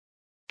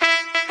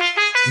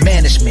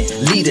management,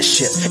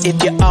 leadership.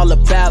 If you're all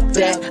about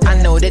that,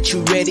 I know that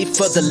you're ready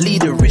for the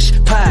Leaderish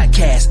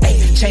podcast.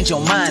 Ay, change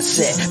your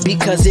mindset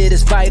because it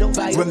is vital.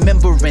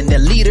 Remembering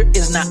that leader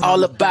is not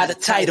all about a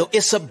title.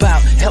 It's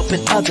about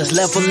helping others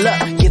level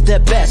up, give their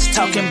best.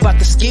 Talking about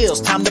the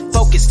skills, time to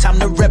focus, time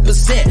to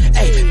represent.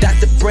 Hey,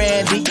 Dr.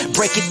 Brandi,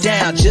 break it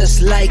down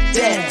just like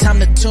that. Time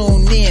to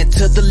tune in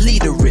to the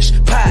Leaderish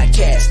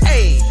podcast.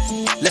 Hey,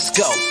 let's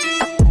go.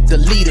 The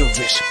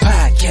Leaderish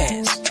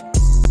podcast.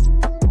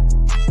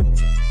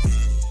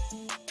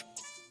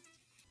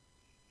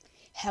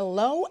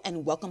 Hello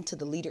and welcome to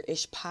the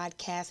Leaderish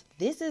podcast.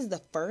 This is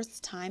the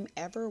first time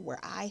ever where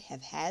I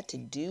have had to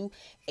do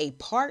a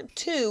part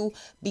 2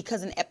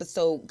 because an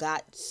episode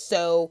got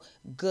so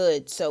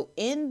good. So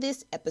in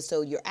this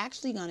episode, you're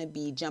actually going to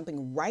be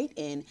jumping right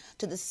in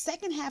to the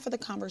second half of the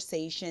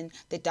conversation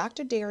that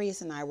Dr.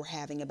 Dharius and I were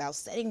having about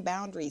setting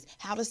boundaries,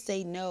 how to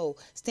say no,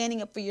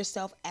 standing up for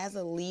yourself as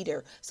a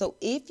leader. So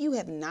if you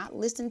have not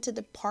listened to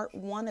the part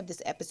 1 of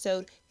this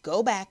episode,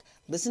 go back,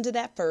 listen to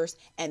that first,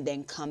 and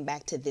then come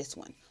back to this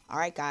one. All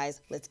right,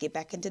 guys, let's get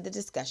back into the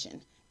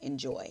discussion.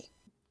 Enjoy.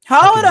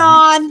 Hold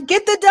on.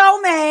 Get the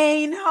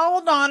domain.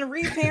 Hold on.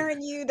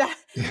 Reparent you.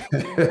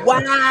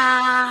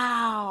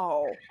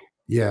 Wow.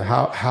 Yeah.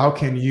 How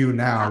can you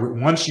now,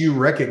 once you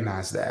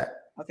recognize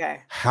that,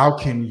 okay, how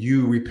can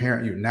you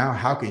reparent you? Now,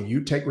 how can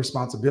you take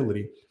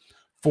responsibility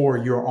for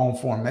your own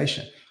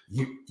formation?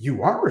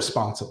 You are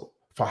responsible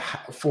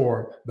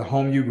for the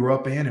home you grew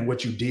up in and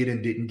what you did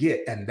and didn't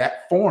get. And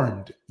that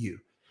formed you.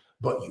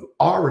 But you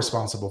are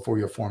responsible for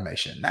your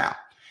formation now.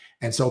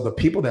 And so the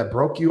people that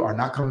broke you are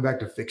not coming back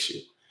to fix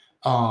you.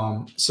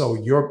 So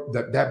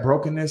that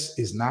brokenness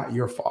is not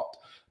your fault,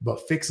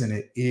 but fixing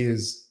it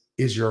is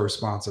your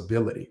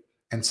responsibility.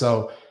 And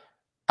so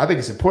I think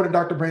it's important,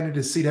 Dr. Brandi,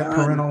 to see that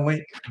parental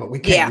link, but we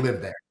can't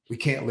live there. We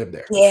can't live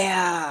there.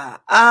 Yeah.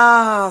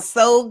 Oh,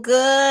 so good.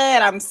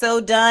 I'm so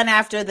done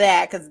after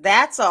that because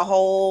that's a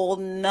whole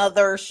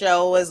nother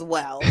show as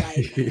well.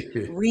 Like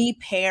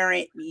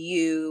reparent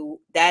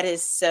you.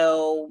 That's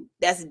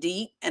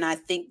deep. And I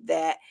think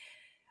that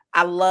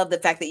I love the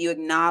fact that you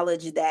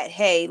acknowledge that,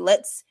 hey,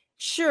 let's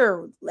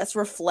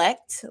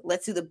reflect.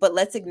 But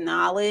let's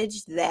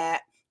acknowledge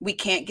that we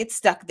can't get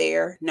stuck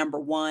there, number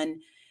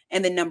one.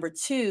 And then number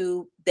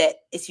two, that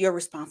it's your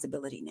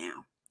responsibility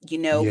now.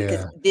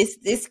 Because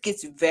this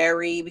gets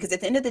because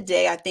at the end of the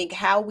day, I think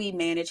how we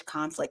manage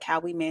conflict, how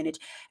we manage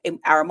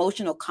our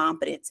emotional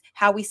competence,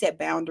 how we set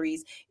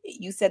boundaries.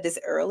 You said this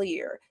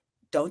earlier.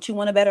 Don't you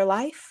want a better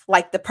life?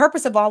 Like the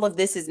purpose of all of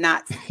this is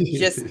not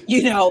just,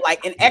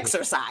 like an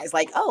exercise,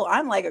 like, oh,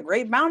 I'm like a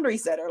great boundary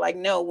setter. Like,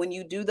 no, when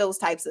you do those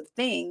types of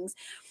things,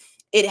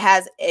 it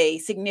has a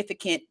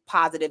significant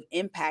positive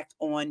impact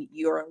on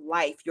your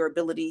life, your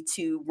ability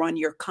to run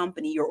your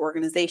company, your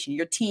organization,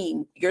 your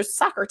team, your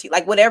soccer team,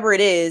 like whatever it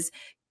is.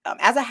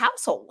 As a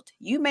household,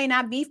 you may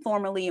not be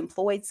formally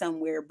employed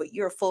somewhere, but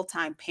you're a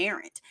full-time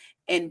parent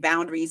and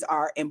boundaries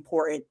are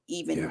important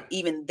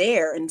even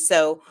there. And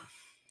so,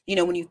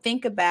 when you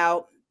think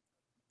about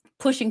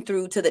pushing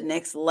through to the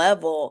next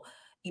level,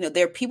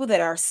 there are people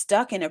that are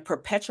stuck in a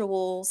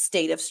perpetual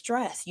state of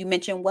stress. You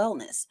mentioned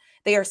wellness.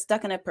 They are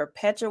stuck in a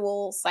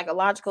perpetual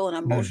psychological and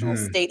emotional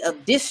state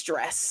of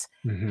distress,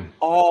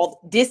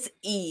 all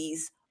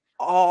dis-ease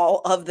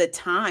all of the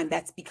time.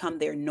 That's become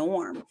their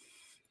norm.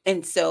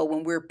 And so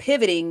when we're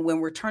pivoting, when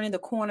we're turning the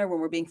corner, when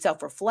we're being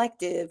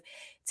self-reflective,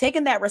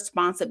 taking that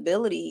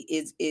responsibility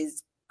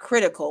is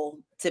critical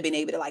to being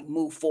able to like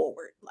move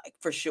forward, like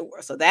for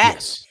sure. So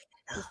that's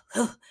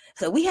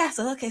so we have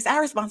to, it's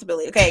our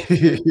responsibility.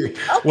 Okay.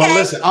 Well,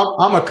 listen,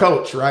 I'm a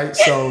coach, right?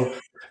 So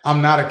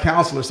I'm not a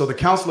counselor. So the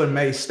counselor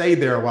may stay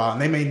there a while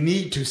and they may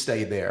need to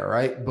stay there,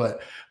 right?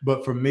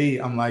 But for me,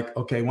 I'm like,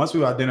 okay, once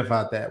we've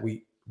identified that,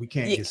 we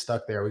can't get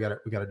stuck there. We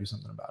gotta do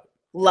something about it.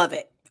 Love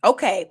it.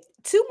 Okay.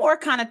 2 more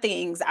kind of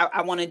things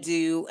I want to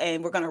do,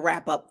 and we're going to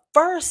wrap up.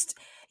 First,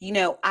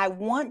 I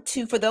want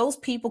to, for those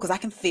people, because I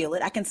can feel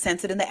it, I can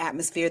sense it in the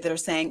atmosphere that are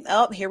saying,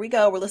 oh, here we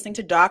go. We're listening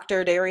to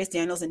Dr. Dharius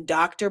Daniels and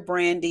Dr.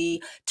 Brandi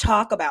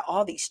talk about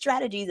all these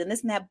strategies and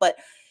this and that. But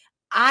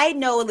I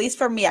know, at least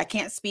for me, I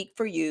can't speak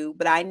for you,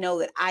 but I know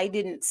that I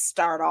didn't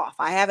start off.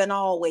 I haven't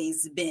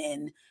always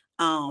been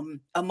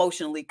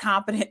emotionally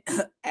competent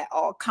at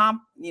all.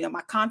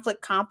 My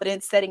conflict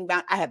competence, setting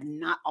bound, I have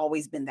not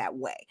always been that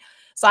way.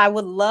 So I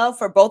would love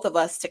for both of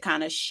us to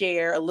kind of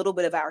share a little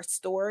bit of our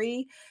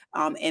story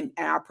and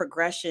our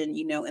progression,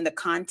 in the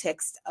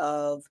context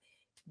of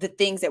the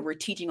things that we're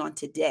teaching on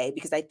today,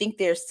 because I think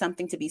there's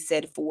something to be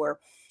said for,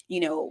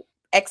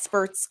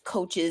 experts,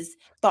 coaches,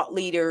 thought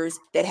leaders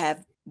that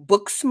have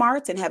book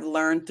smarts and have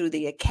learned through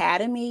the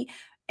academy,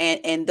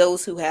 and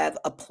those who have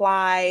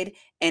applied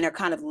and are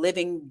kind of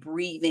living,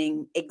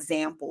 breathing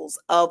examples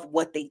of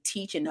what they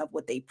teach and of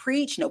what they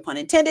preach. No pun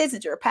intended,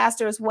 since you're a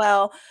pastor as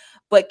well.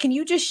 But can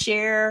you just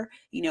share,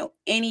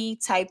 any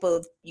type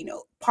of,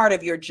 part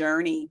of your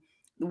journey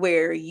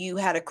where you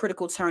had a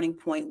critical turning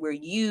point where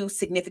you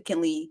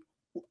significantly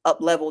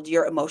up-leveled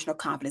your emotional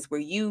confidence, where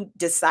you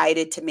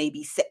decided to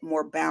maybe set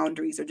more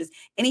boundaries, or just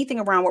anything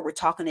around what we're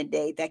talking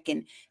today that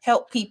can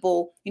help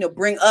people,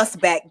 bring us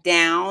back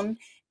down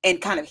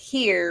and kind of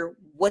hear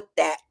what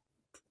that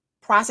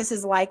process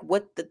is like,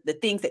 what the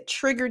things that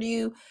triggered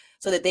you,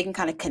 so that they can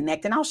kind of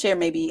connect. And I'll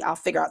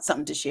figure out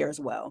something to share as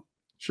well.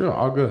 Sure,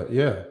 all good.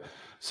 Yeah.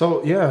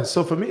 So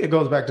for me, it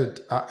goes back to,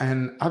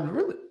 and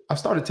I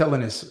started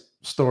telling this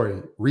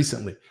story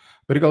recently,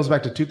 but it goes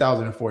back to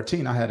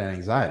 2014. I had an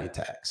anxiety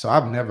attack. So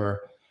I've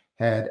never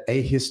had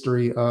a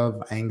history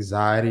of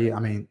anxiety. I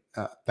mean,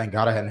 thank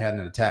God I hadn't had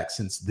an attack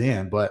since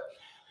then. But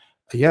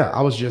yeah,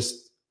 I was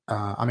just,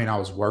 I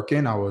was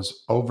working, I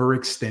was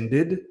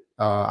overextended.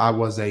 I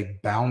was a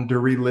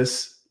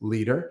boundaryless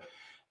leader.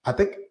 I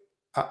think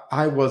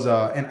I was,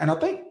 and I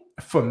think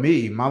for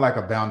me, my lack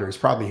of boundaries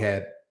probably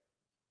had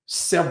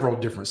several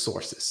different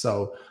sources.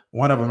 So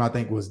one of them, I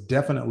think, was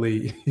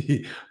definitely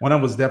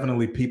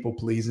people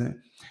pleasing.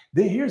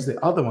 Then here's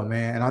the other one,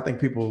 man. And I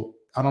think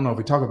I don't know if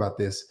we talk about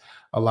this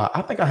a lot.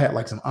 I think I had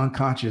like some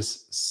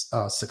unconscious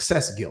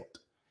success guilt.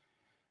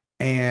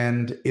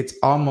 And it's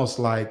almost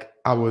like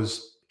I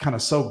was kind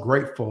of so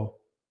grateful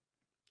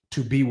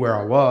to be where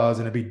I was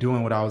and to be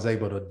doing what I was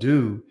able to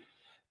do,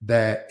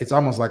 that it's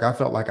almost like I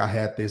felt like I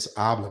had this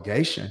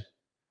obligation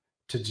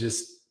to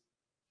just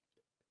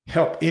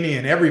help any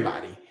and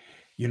everybody,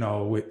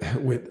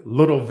 with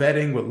little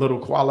vetting, with little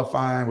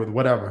qualifying, with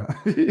whatever,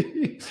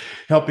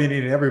 help any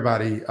and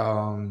everybody,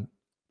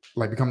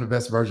 like become the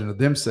best version of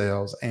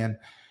themselves. And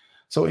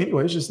so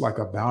anyway, it's just like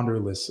a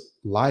boundaryless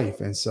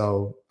life. And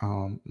so,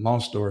 long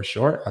story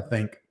short, I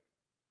think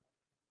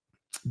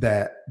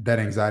that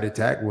anxiety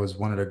attack was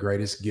one of the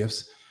greatest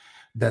gifts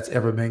that's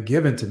ever been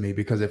given to me,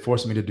 because it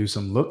forced me to do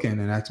some looking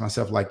and ask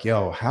myself, like,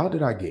 yo, how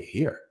did I get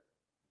here?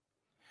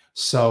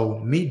 So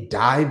me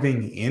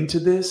diving into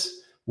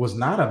this was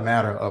not a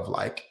matter of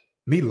like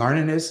me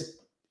learning this.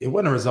 It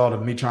wasn't a result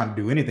of me trying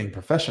to do anything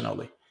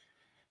professionally.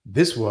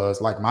 This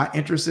was like, my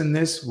interest in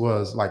this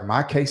was like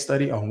my case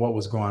study on what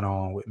was going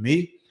on with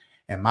me,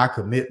 and my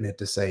commitment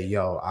to say,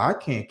 yo, I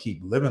can't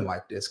keep living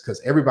like this,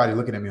 because everybody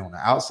looking at me on the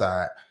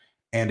outside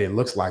and it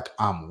looks like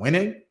I'm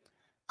winning.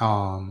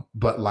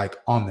 But like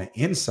on the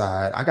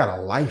inside, I got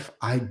a life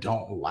I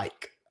don't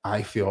like.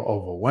 I feel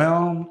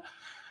overwhelmed.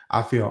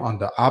 I feel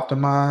under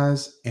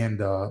optimized, and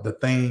the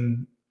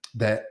thing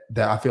that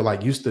I feel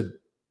like used to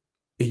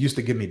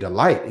give me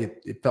delight,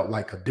 it felt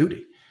like a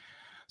duty.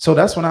 So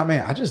that's when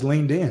I just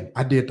leaned in.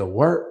 I did the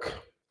work.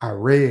 I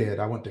read.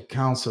 I went to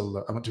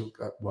counselor. I went to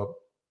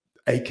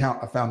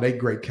I found a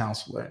great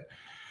counselor and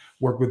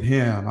worked with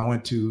him. I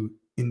went to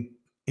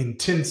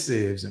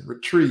intensives and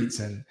retreats,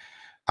 and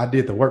I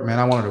did the work, man.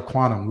 I wanted a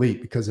quantum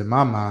leap, because in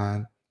my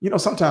mind,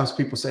 sometimes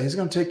people say it's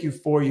going to take you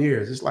 4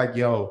 years. It's like,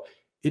 yo,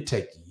 it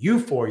take you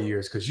 4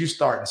 years, because you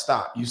start and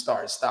stop. You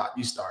start and stop.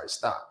 You start and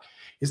stop.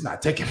 It's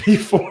not taking me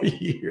 4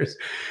 years,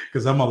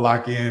 because I'm gonna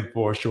lock in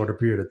for a shorter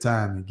period of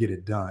time and get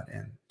it done.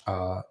 And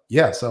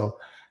so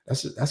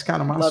that's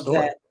kind of my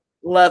story.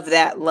 Love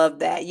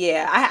that.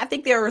 Yeah, I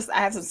think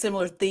I have some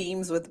similar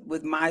themes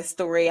with my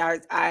story.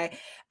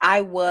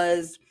 I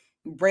was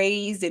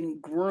raised and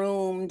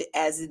groomed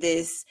as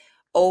this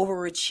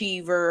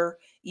overachiever,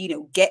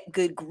 get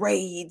good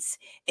grades,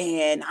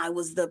 and I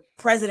was the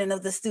president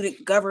of the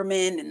student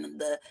government, and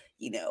the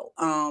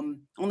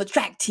on the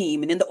track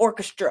team and in the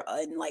orchestra,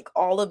 and like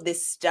all of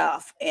this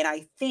stuff. And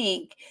I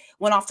think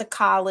went off to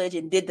college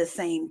and did the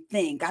same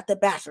thing, got the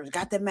bachelor's,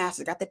 got the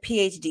master's, got the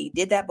PhD,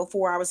 did that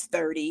before I was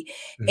 30,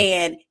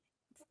 and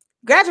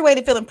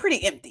graduated feeling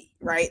pretty empty,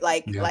 right?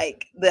 Like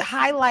the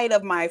highlight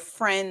of my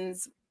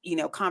friends,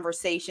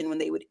 conversation when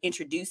they would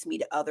introduce me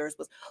to others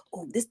was,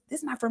 oh, this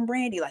is my friend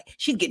Brandi. Like,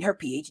 she's getting her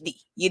PhD,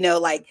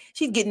 like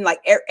she's getting, like,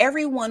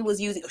 everyone was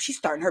using, oh, she's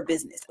starting her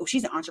business. Oh,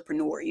 she's an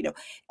entrepreneur,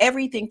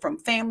 everything from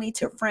family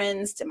to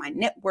friends to my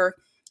network.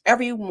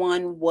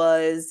 Everyone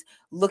was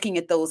looking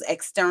at those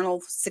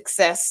external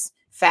success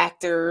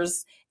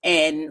factors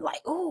and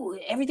like, oh,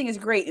 everything is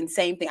great. And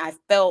same thing, I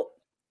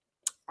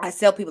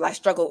tell people I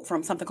struggle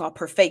from something called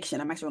perfection.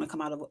 I'm actually going to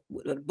come out of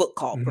a book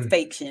called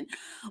Perfection.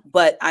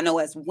 But I know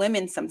as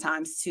women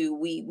sometimes too,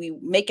 we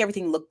make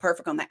everything look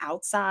perfect on the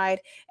outside,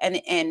 and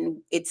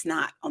it's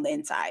not on the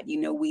inside.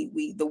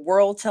 The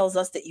world tells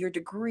us that your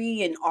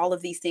degree and all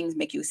of these things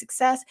make you a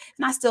success.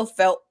 And I still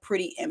felt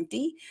pretty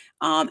empty.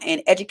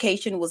 And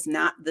education was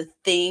not the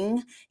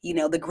thing,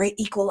 the great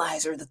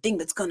equalizer, the thing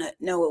that's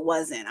no, it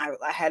wasn't.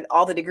 I had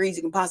all the degrees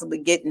you can possibly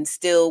get and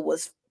still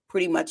was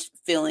pretty much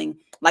feeling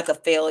like a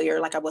failure,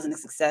 like I wasn't a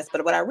success.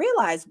 But what I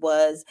realized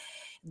was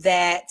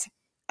that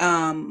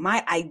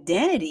my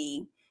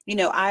identity,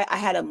 I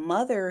had a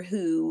mother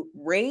who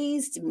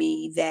raised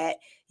me that,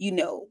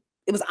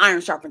 it was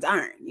iron sharpens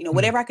iron.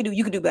 Whatever I could do,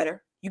 you could do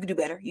better. You could do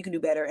better. You can do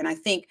better. And I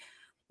think,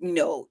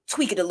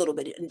 tweak it a little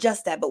bit and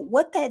just that. But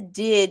what that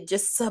did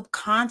just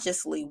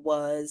subconsciously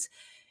was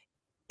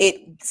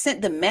it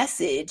sent the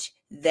message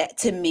that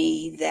to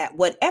me that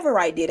whatever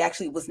I did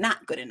actually was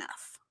not good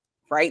enough.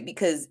 Right?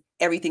 Because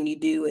everything you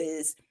do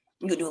is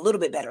You could do a little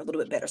bit better, a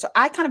little bit better. So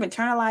I kind of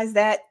internalized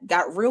that,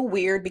 got real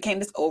weird, became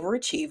this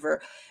overachiever,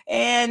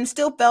 and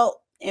still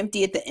felt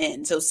empty at the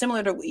end. So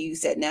similar to what you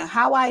said. Now,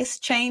 how I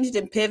changed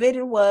and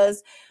pivoted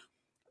was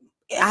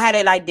I had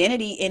an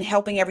identity in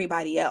helping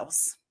everybody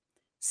else.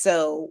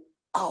 So,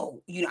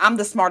 I'm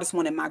the smartest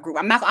one in my group.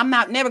 I'm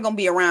not never going to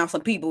be around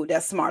some people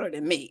that's smarter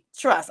than me.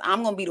 Trust,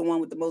 I'm going to be the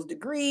one with the most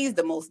degrees,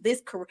 the most this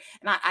career.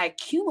 And I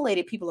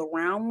accumulated people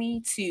around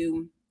me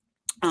to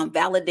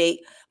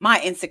validate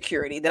my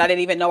insecurity that I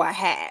didn't even know I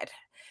had.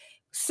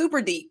 Super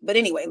deep. But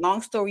anyway,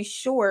 long story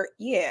short,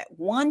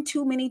 one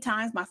too many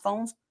times my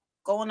phone's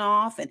going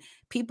off and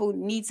people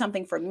need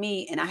something from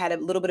me. And I had a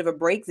little bit of a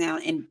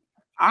breakdown and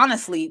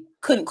honestly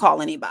couldn't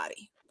call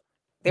anybody.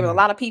 There were a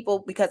lot of people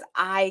because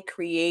I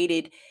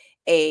created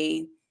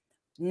a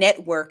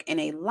network and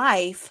a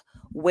life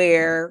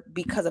where,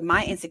 because of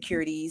my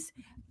insecurities,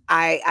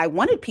 I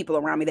wanted people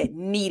around me that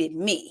needed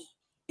me.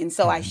 And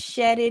so I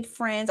shedded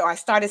friends, or I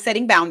started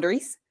setting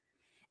boundaries.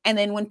 And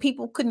then when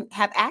people couldn't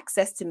have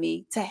access to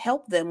me to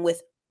help them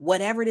with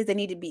whatever it is they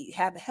need to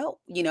have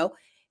help,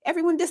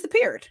 everyone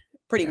disappeared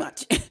pretty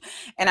much.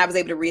 And I was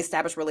able to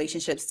reestablish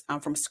relationships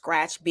from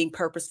scratch, being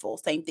purposeful,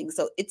 same thing.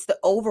 So it's the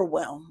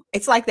overwhelm.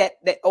 It's like that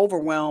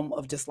overwhelm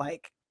of just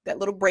like that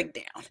little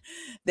breakdown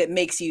that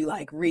makes you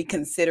like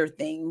reconsider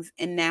things.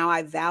 And now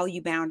I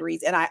value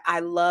boundaries, and I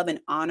love and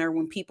honor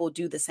when people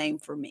do the same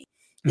for me.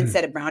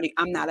 Instead of boundary,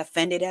 I'm not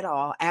offended at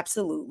all.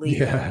 Absolutely.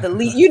 Yeah.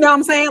 You know what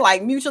I'm saying?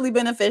 Like mutually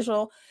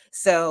beneficial.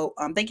 So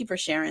thank you for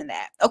sharing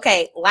that.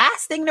 Okay.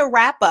 Last thing to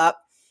wrap up.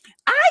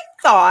 I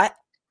thought,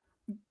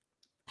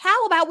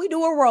 how about we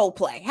do a role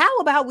play? How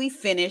about we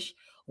finish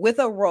with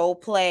a role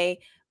play?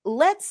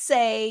 Let's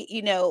say,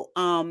 I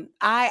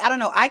don't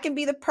know, I can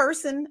be the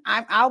person,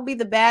 I'll be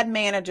the bad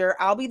manager.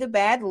 I'll be the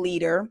bad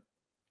leader.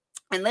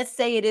 And let's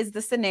say it is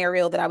the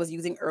scenario that I was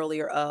using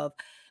earlier of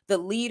the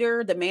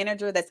leader, the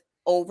manager that's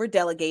over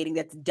delegating,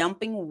 that's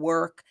dumping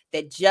work,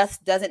 that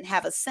just doesn't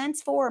have a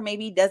sense for, or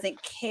maybe doesn't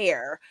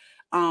care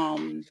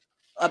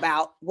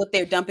about what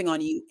they're dumping on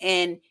you.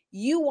 And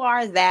you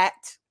are that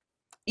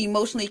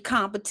emotionally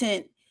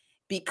competent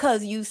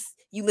because you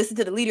listen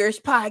to the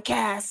Leaderish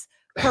podcast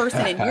person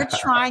and you're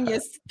trying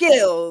your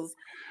skills.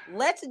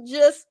 Let's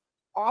just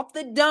off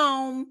the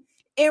dome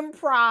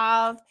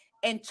improv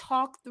and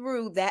talk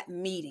through that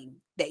meeting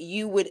that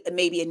you would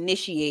maybe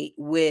initiate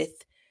with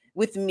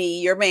me,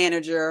 your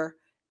manager,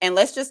 and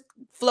let's just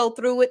flow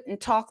through it and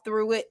talk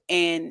through it,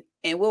 and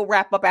we'll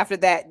wrap up after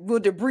that.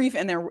 We'll debrief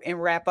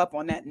and wrap up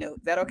on that note.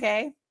 Is that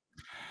okay?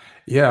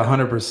 Yeah,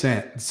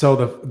 100%. So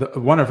the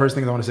one of the first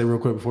things I want to say real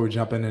quick before we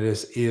jump into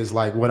this is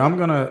like what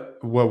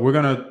we're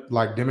gonna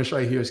like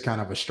demonstrate here is kind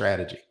of a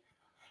strategy,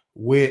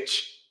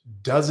 which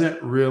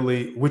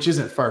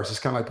isn't first. It's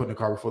kind of like putting the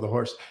cart before the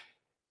horse.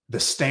 The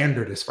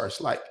standard is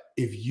first. Like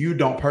if you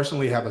don't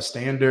personally have a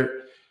standard,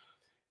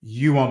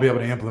 you won't be able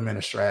to implement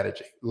a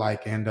strategy.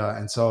 Like,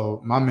 and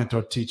so my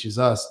mentor teaches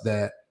us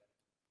that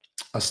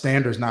a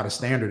standard is not a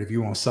standard if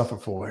you won't suffer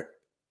for it,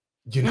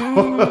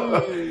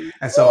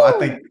 And so I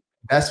think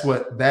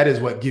that is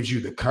what gives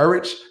you the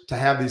courage to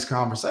have these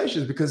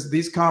conversations, because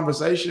these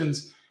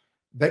conversations,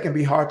 they can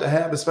be hard to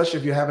have, especially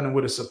if you're having them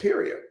with a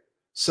superior.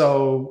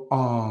 So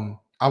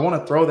I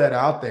want to throw that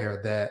out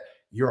there, that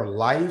your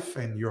life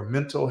and your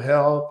mental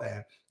health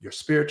and your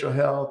spiritual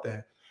health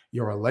and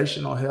your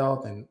relational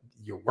health and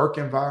your work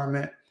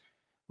environment,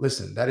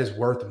 listen, that is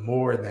worth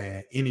more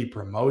than any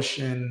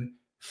promotion,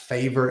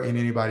 favor in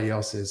anybody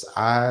else's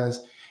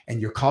eyes.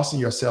 And you're costing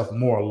yourself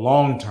more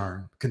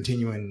long-term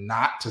continuing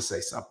not to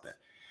say something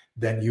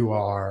than you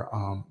are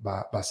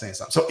by saying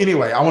something. So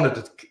anyway, I wanted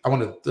to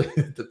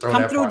throw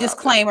come that through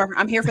disclaimer.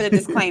 I'm here for the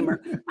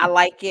disclaimer. I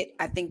like it.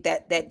 I think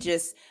that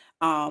just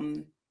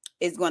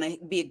is going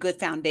to be a good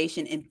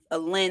foundation and a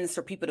lens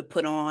for people to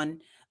put on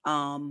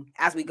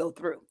as we go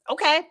through.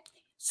 Okay.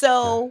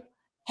 So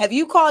have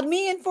you called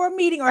me in for a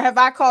meeting, or have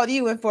I called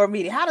you in for a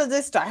meeting? How does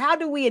this start? How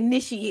do we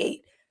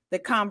initiate the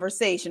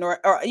conversation? Or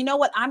you know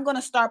what? I'm going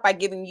to start by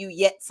giving you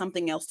yet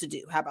something else to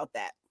do. How about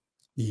that?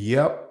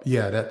 Yep.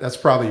 Yeah. That's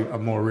probably a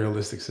more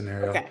realistic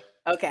scenario.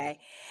 Okay.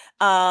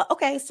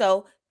 Okay.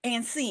 So,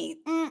 and scene.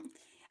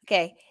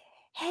 Okay.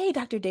 Hey,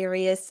 Dr.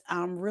 Dharius.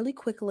 Really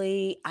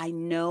quickly, I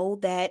know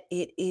that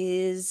it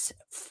is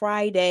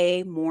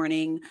Friday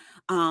morning,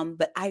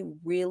 but I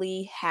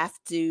really have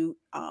to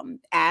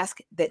ask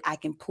that I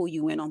can pull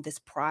you in on this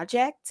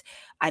project.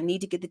 I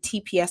need to get the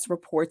TPS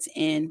reports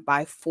in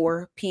by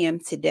 4 p.m.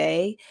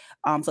 today.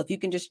 So if you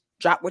can just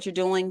drop what you're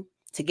doing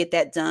to get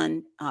that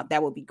done,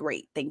 that would be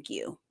great. Thank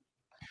you.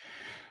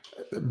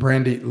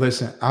 Brandi,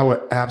 listen, I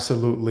would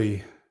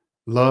absolutely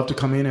love to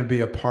come in and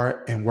be a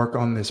part and work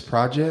on this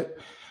project.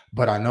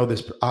 But I know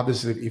this,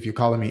 obviously, if you're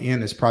calling me in,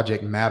 this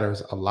project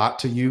matters a lot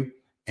to you,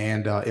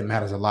 and it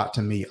matters a lot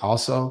to me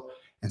also.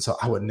 And so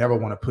I would never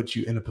want to put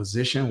you in a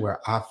position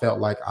where I felt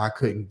like I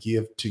couldn't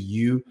give to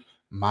you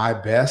my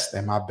best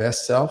and my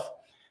best self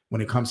when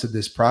it comes to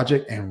this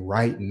project. And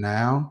right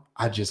now,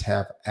 I just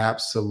have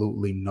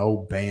absolutely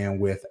no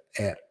bandwidth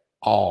at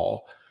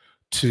all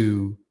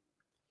to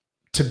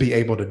be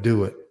able to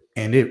do it.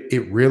 And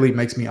it really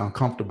makes me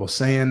uncomfortable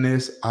saying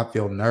this. I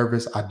feel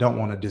nervous. I don't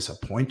want to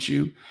disappoint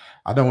you.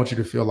 I don't want you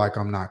to feel like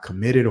I'm not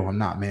committed or I'm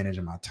not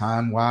managing my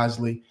time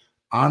wisely.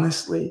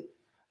 Honestly,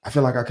 I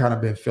feel like I kind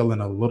of been feeling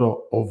a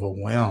little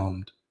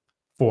overwhelmed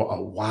for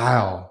a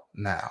while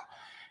now.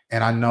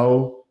 And I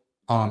know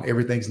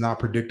everything's not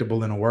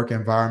predictable in a work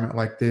environment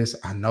like this.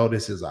 I know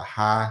this is a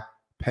high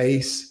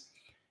pace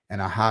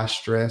and a high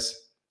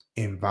stress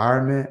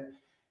environment.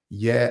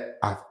 Yet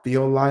I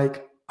feel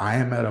like I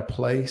am at a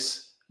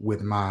place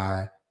with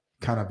my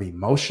kind of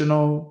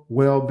emotional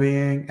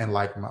well-being and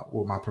like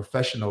with my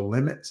professional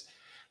limits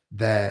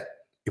that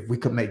if we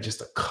could make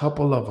just a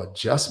couple of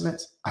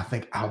adjustments, I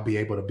think I'll be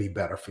able to be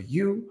better for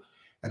you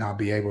and I'll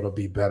be able to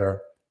be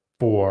better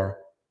for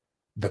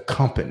the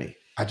company.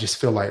 I just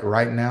feel like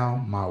right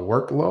now my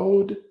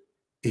workload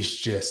is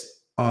just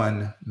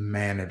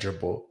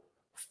unmanageable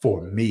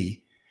for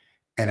me.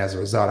 And as a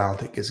result, I don't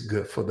think it's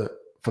good for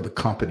the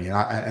company. And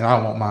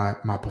I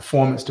want my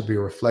performance to be a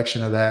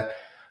reflection of that.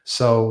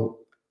 So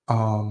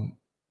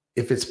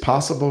if it's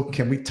possible,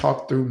 can we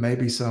talk through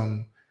maybe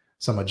some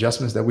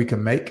adjustments that we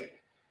can make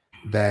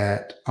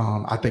that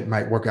I think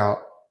might work out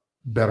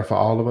better for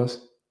all of us?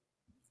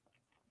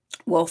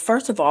 Well,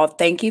 first of all,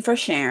 thank you for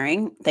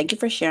sharing. Thank you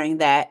for sharing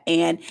that.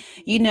 And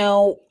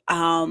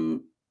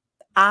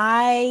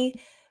I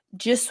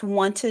just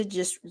want to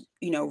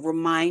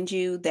remind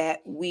you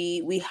that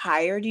we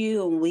hired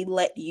you and we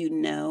let you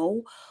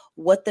know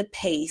what the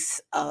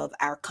pace of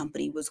our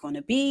company was going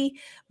to be.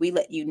 We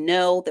let you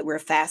know that we're a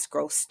fast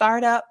growth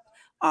startup.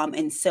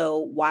 And so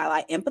while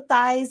I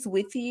empathize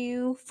with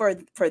you for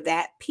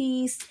that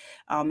piece,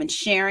 and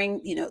sharing,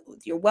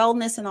 with your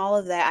wellness and all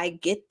of that, I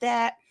get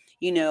that,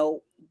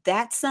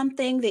 that's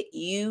something that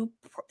you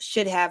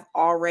should have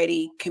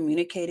already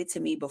communicated to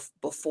me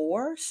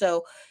before.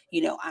 So,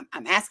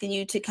 I'm asking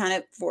you to kind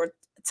of for a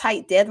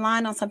tight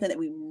deadline on something that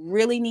we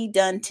really need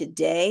done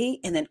today.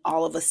 And then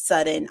all of a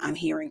sudden I'm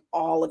hearing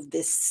all of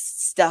this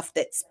stuff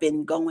that's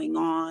been going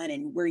on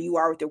and where you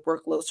are with your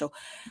workload. So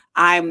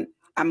I'm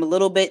a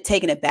little bit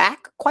taken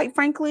aback, quite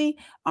frankly.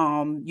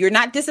 You're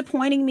not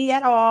disappointing me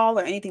at all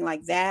or anything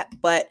like that.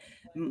 But,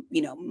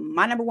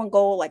 my number one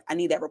goal, like I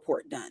need that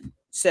report done.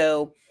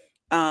 So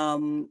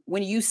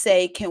when you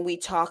say, can we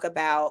talk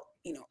about,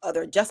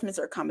 other adjustments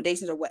or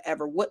accommodations or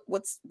whatever, what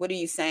are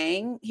you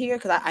saying here?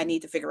 Cause I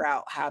need to figure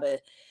out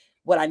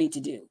what I need to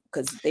do.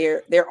 Cause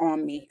they're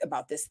on me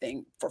about this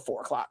thing for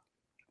 4:00.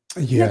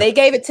 Yeah. They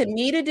gave it to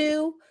me to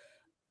do,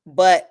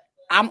 but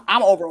I'm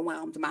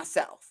overwhelmed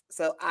myself.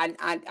 So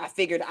I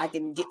figured I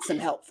can get some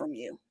help from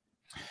you.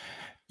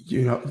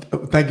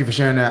 Thank you for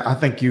sharing that. I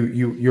think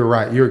you're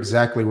right. You're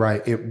exactly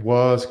right. It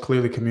was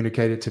clearly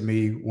communicated to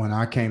me when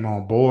I came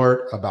on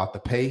board about the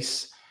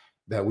pace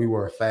that we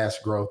were a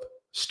fast growth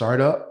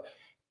startup,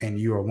 and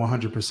you are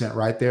 100%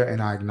 right there.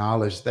 And I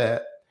acknowledge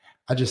that.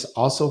 I just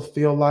also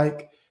feel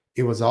like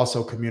it was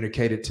also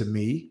communicated to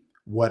me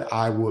what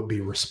I would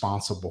be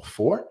responsible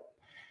for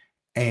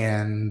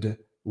and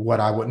what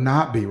I would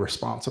not be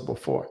responsible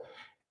for.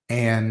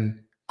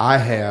 And I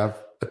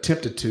have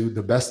attempted to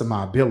the best of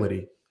my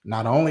ability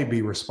not only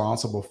be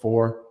responsible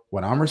for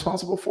what I'm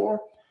responsible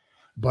for,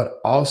 but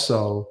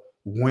also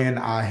when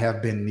I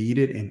have been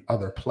needed in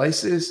other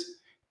places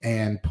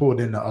and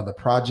pulled into other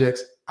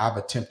projects, I've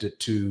attempted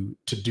to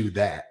do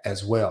that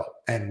as well.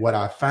 And what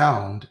I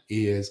found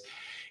is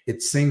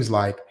it seems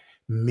like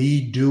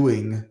me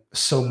doing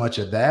so much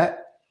of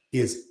that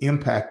is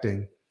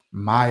impacting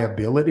my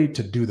ability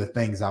to do the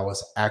things I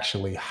was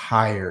actually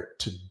hired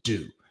to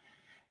do.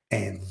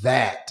 And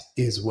that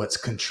is what's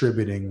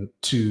contributing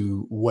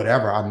to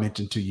whatever I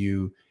mentioned to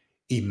you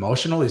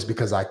emotional, is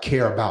because I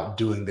care about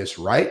doing this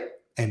right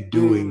and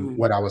doing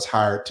what I was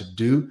hired to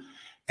do.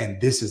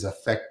 And this is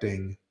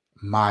affecting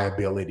my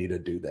ability to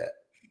do that.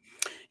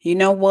 You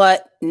know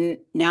what?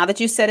 Now that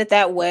you said it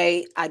that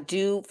way,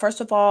 first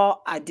of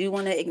all, I do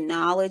want to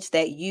acknowledge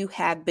that you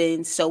have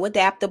been so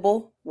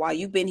adaptable while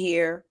you've been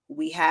here.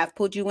 We have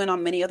put you in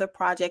on many other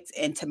projects.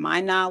 And to my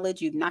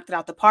knowledge, you've knocked it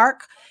out the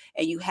park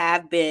and you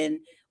have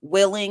been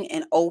willing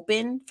and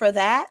open for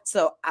that.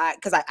 So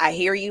because I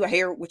hear you, I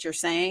hear what you're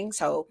saying.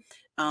 So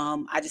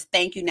I just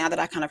thank you now that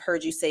I kind of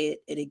heard you say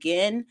it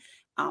again.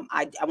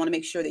 I want to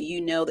make sure that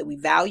you know that we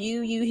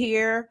value you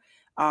here.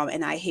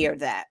 And I hear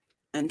that.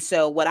 And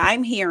so what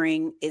I'm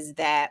hearing is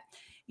that,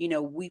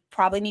 we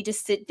probably need to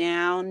sit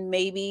down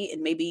maybe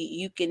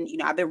you can,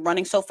 I've been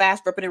running so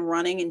fast, ripping and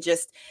running and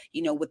just,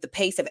 with the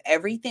pace of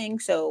everything.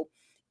 So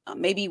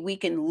maybe we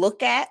can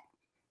look at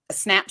a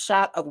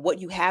snapshot of what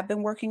you have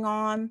been working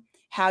on,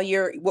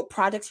 what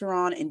projects you're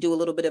on, and do a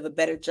little bit of a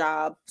better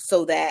job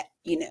so that,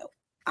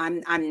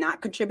 I'm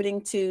not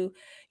contributing to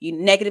you,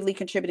 negatively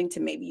contributing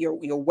to maybe your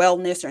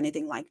wellness or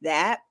anything like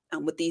that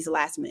with these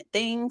last minute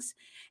things.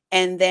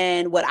 And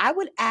then what I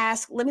would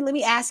ask, let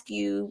me ask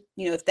you,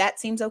 if that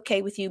seems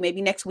okay with you, maybe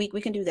next week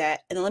we can do that.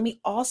 And then let me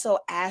also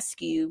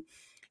ask you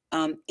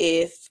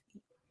if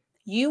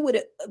you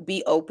would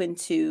be open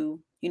to,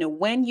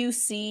 when you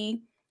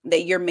see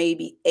that you're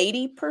maybe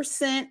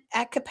 80%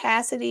 at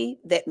capacity,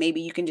 that maybe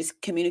you can just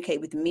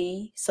communicate with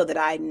me so that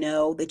I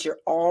know that you're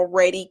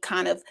already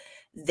kind of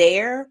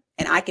there,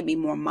 and I can be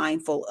more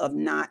mindful of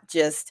not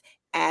just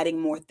adding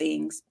more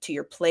things to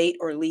your plate,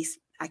 or at least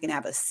I can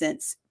have a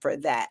sense for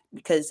that.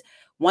 Because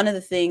one of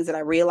the things that I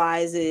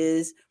realize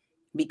is,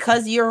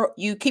 because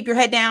you keep your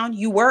head down,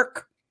 you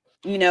work,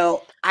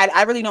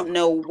 I really don't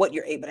know what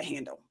you're able to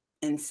handle.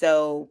 And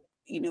so,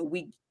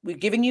 we're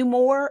giving you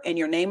more, and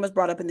your name was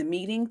brought up in the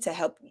meeting to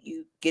help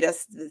you get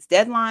us this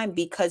deadline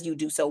because you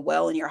do so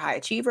well and you're a high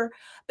achiever.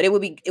 But it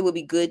would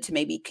be good to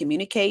maybe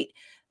communicate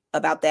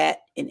about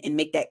that and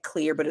make that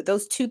clear. But are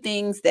those two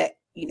things that,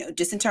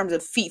 just in terms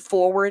of feet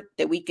forward,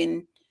 that we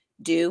can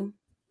do?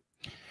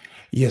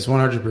 Yes,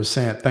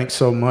 100%. Thanks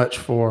so much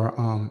for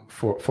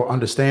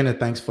understanding.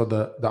 Thanks for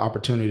the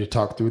opportunity to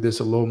talk through this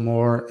a little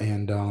more.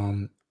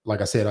 And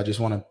like I said, I just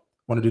want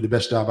to do the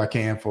best job I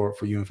can for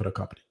you and for the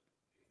company.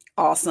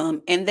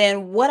 Awesome. And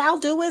then what I'll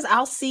do is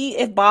I'll see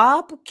if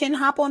Bob can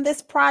hop on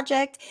this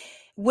project.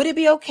 Would it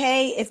be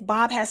okay if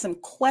Bob has some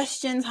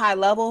questions high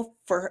level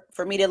for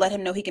me to let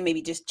him know he can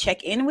maybe just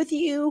check in with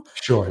you?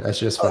 Sure, that's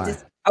just fine.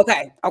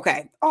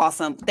 Okay.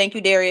 Awesome. Thank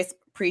you, Dharius.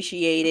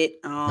 Appreciate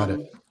it. Got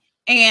it.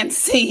 And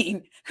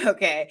scene.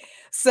 Okay.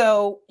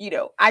 So,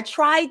 I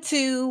try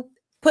to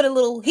put a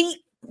little heat,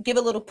 give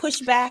a little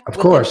pushback. Of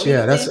course.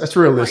 Yeah, that's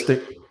realistic.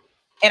 Right.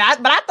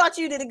 But I thought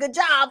you did a good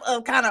job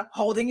of kind of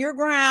holding your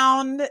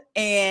ground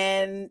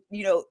and,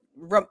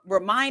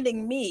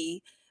 reminding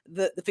me,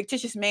 the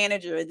fictitious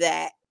manager,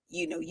 that,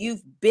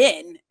 you've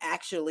been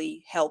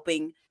actually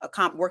helping,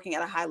 working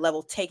at a high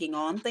level, taking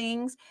on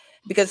things.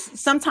 Because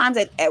sometimes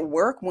at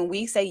work, when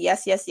we say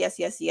yes,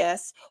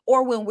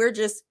 or when we're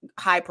just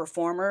high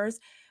performers,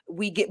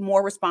 we get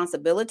more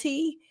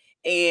responsibility.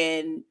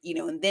 And,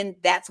 and then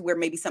that's where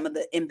maybe some of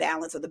the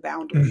imbalance or the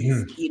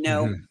boundaries,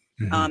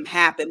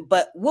 happen.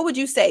 But what would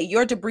you say,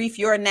 your debrief,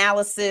 your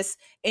analysis,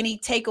 any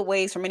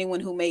takeaways from anyone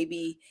who may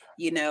be,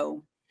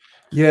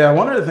 Yeah,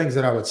 one of the things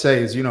that I would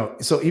say is,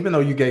 so even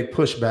though you gave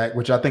pushback,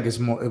 which I think is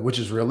which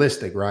is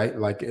realistic, right?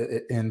 Like,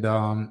 and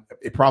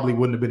it probably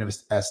wouldn't have been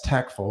as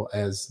tactful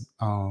as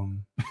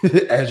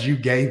as you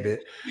gave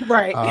it,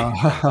 right?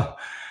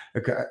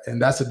 Okay. And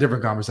that's a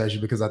different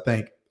conversation, because I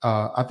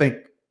think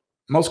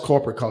most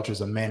corporate culture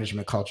is a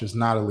management culture, it's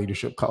not a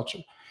leadership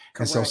culture. Correct.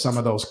 And so some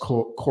of those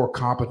core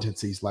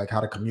competencies, like how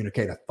to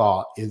communicate a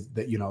thought, is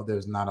that,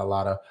 there's not a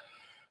lot of,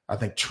 I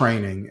think,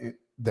 training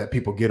that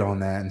people get on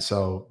that. And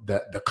so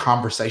that the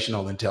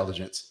conversational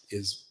intelligence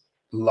is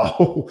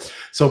low.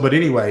 So, but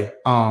anyway,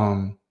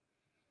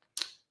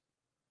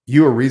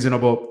 you are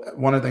reasonable.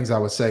 One of the things I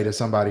would say to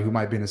somebody who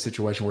might be in a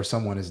situation where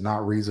someone is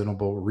not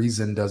reasonable,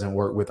 reason doesn't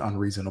work with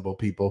unreasonable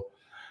people.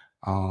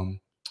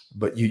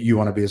 But you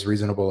want to be as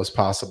reasonable as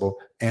possible.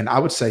 And I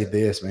would say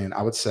this, man,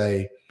 I would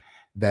say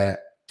that,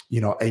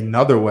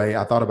 another way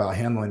I thought about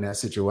handling that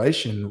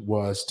situation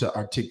was to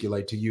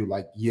articulate to you,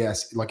 like,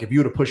 yes, like if you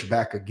were to push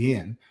back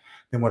again,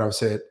 then what I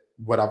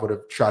would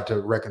have tried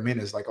to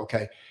recommend is like,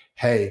 okay,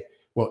 hey,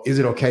 well, is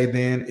it okay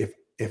then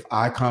if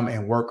I come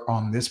and work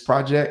on this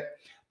project,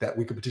 that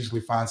we could potentially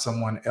find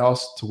someone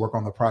else to work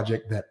on the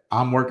project that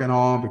I'm working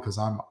on, because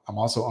I'm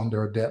also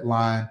under a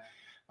deadline?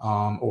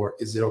 Or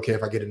is it okay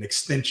if I get an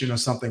extension or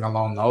something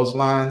along those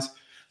lines?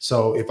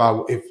 So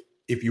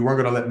if you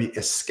weren't going to let me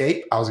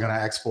escape, I was going to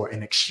ask for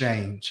an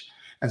exchange.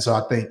 And so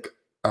I think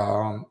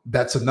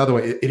that's another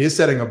way. It is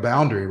setting a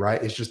boundary,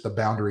 right? It's just the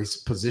boundaries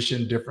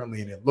positioned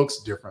differently and it looks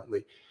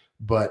differently,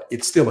 but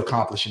it's still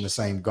accomplishing the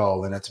same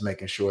goal. And that's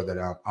making sure that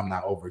I'm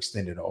not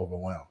overextended or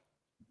overwhelmed.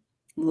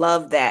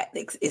 Love that.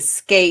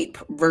 Escape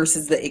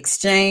versus the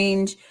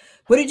exchange.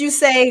 What did you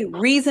say?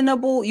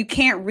 Reasonable. You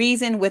can't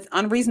reason with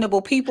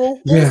unreasonable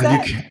people.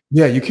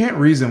 You can't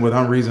reason with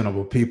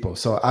unreasonable people.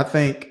 So I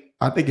think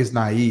it's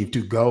naive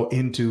to go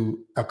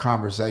into a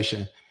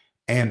conversation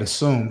and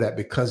assume that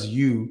because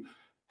you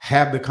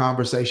have the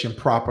conversation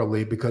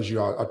properly, because you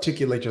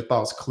articulate your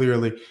thoughts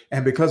clearly,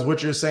 and because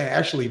what you're saying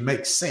actually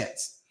makes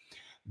sense,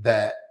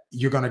 that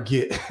you're going to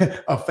get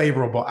a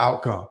favorable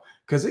outcome.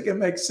 Because it can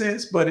make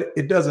sense, but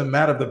it doesn't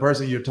matter if the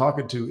person you're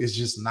talking to is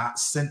just not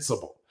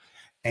sensible.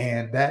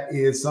 And that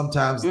is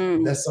sometimes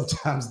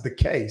the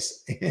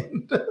case.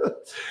 And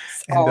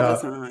all the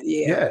time.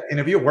 Yeah. And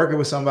if you're working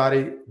with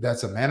somebody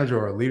that's a manager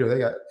or a leader, they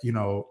got,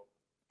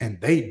 and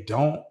they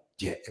don't,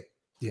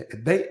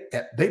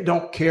 they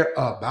don't care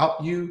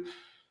about you,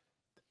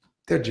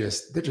 they're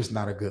just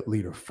not a good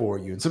leader for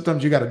you. And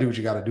sometimes you got to do what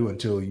you got to do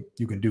until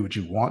you can do what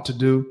you want to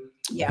do.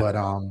 Yeah. But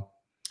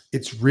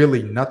it's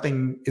really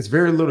nothing. It's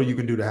very little you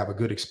can do to have a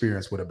good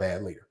experience with a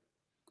bad leader.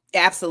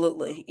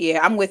 Absolutely. Yeah,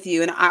 I'm with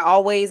you. And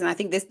I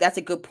think that's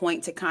a good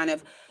point to kind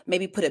of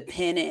maybe put a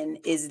pin in,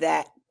 is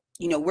that,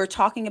 we're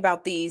talking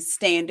about these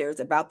standards,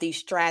 about these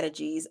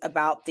strategies,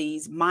 about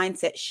these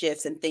mindset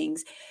shifts and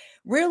things,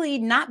 really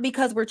not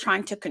because we're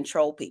trying to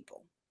control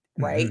people,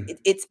 right? Mm-hmm.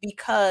 It's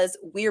because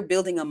we're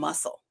building a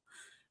muscle.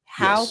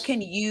 How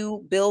can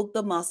you build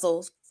the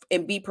muscles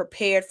and be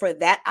prepared for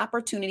that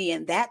opportunity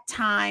and that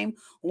time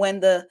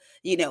when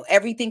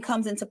everything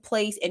comes into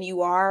place and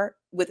you are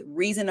with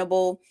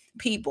reasonable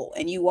people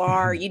and you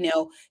are,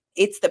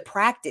 it's the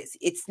practice.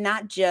 It's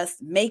not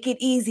just make it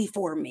easy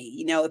for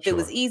me. If it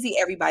was easy,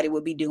 everybody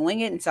would be doing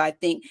it. And so I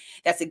think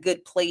that's a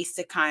good place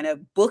to kind of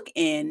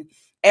bookend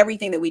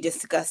everything that we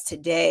discussed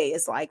today.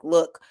 Is like,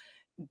 look,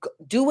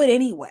 do it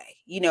anyway.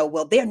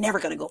 Well, they're never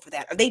going to go for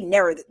that. Or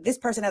this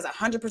person has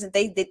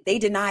 100%, they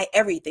deny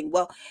everything.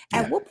 Well,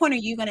 at what point are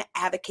you going to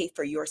advocate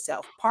for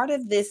yourself? Part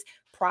of this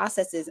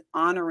process is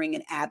honoring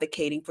and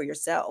advocating for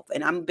yourself.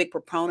 And I'm a big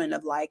proponent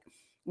of like,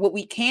 what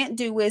we can't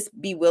do is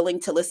be willing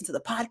to listen to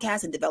the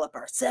podcast and develop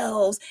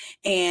ourselves.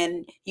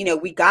 And,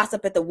 we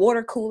gossip at the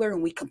water cooler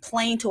and we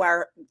complain to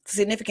our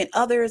significant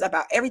others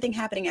about everything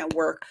happening at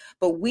work.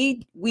 But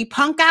we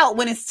punk out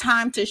when it's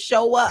time to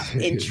show up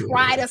and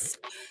try to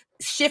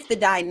shift the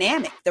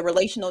dynamic, the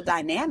relational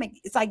dynamic.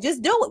 It's like,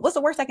 just do it. What's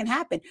the worst that can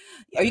happen?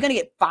 Are you going to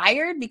get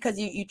fired because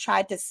you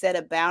tried to set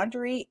a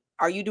boundary?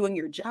 Are you doing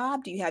your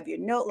job? Do you have your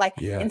note?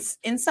 Like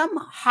in some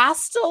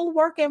hostile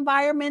work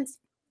environments,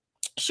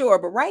 sure.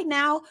 But right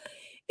now,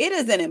 it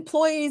is an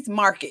employee's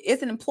market.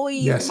 It's an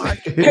employee's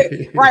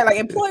market, right? Like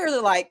employers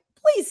are like,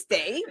 please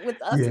stay with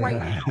us right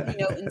now,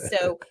 And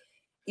so,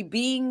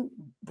 being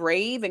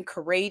brave and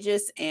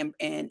courageous and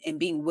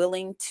being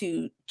willing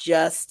to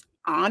just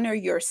honor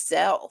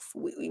yourself.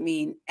 I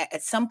mean,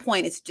 at some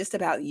point, it's just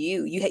about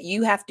you.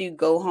 You have to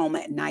go home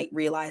at night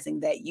realizing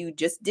that you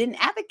just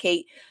didn't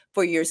advocate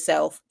for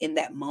yourself in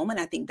that moment.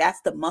 I think that's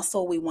the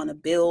muscle we want to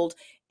build,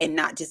 and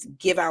not just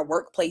give our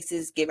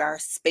workplaces, give our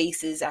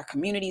spaces, our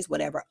communities,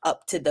 whatever,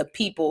 up to the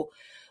people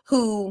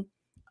who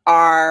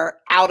are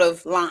out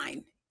of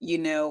line,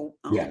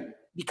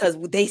 because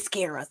they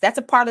scare us. That's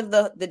a part of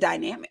the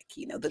dynamic,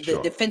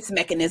 the defense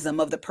mechanism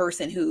of the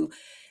person who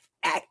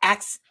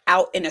acts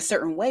out in a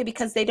certain way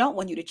because they don't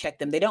want you to check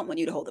them. They don't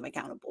want you to hold them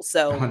accountable.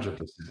 So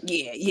 100%.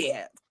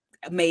 Yeah.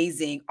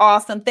 Amazing.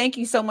 Awesome. Thank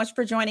you so much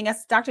for joining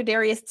us. Dr.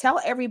 Dharius,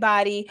 tell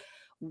everybody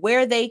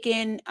where they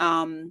can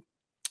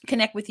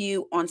connect with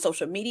you on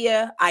social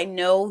media. I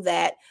know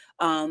that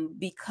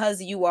because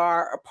you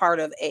are a part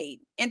of a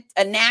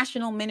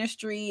national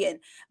ministry and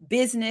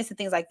business and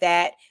things like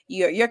that,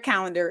 your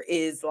calendar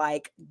is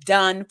like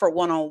done for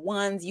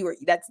one-on-ones.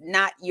 That's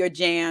not your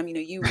jam.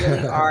 You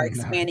really are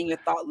expanding your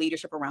thought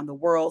leadership around the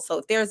world. So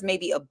if there's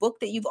maybe a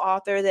book that you've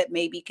authored that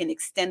maybe can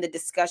extend the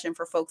discussion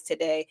for folks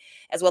today,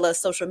 as well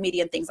as social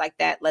media and things like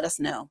that, let us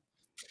know.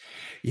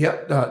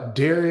 Yep.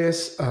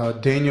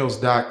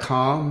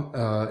 DhariusDaniels.com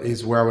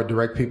is where I would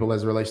direct people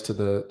as it relates to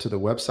the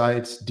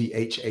websites,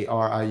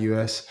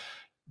 DHARIUS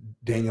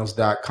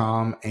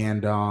Daniels.com.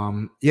 And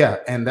and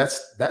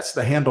that's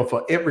the handle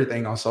for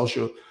everything on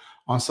social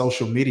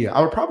media. I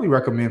would probably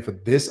recommend for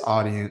this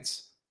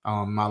audience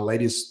my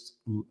latest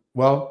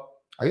book.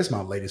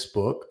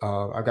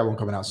 I've got one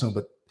coming out soon,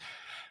 but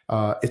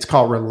it's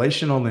called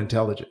Relational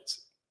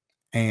Intelligence.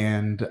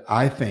 And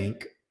I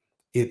think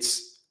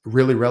it's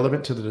really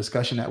relevant to the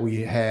discussion that we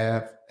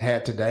have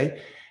had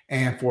today.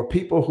 And for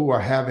people who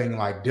are having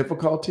like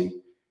difficulty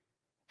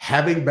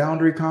having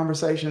boundary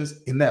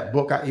conversations, in that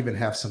book, I even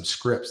have some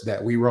scripts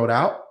that we wrote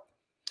out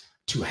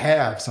to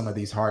have some of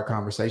these hard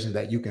conversations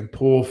that you can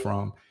pull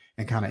from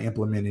and kind of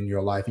implement in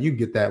your life. And you can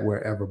get that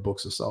wherever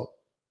books are sold.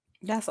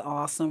 That's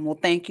awesome. Well,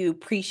 thank you.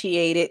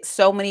 Appreciate it.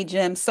 So many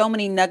gems, so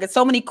many nuggets,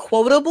 so many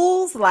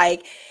quotables,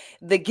 like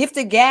the gift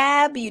of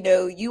gab.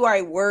 You are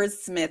a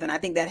wordsmith, and I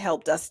think that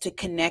helped us to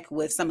connect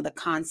with some of the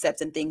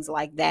concepts and things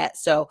like that.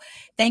 So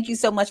thank you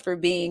so much for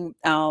being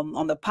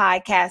on the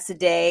podcast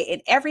today.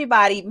 And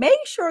everybody,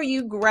 make sure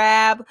you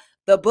grab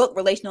the book,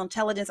 Relational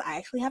Intelligence. I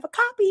actually have a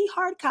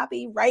hard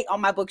copy, right on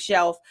my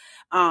bookshelf.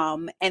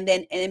 And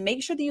then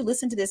make sure that you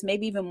listen to this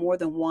maybe even more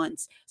than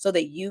once so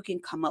that you can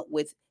come up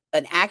with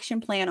an action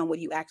plan on what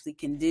you actually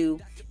can do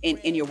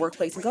in your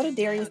workplace. And go to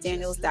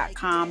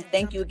DhariusDaniels.com.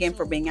 Thank you again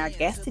for being our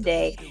guest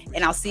today.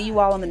 And I'll see you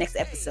all on the next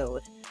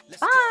episode.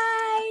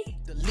 Bye.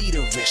 The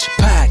Leaderish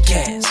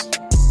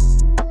Podcast.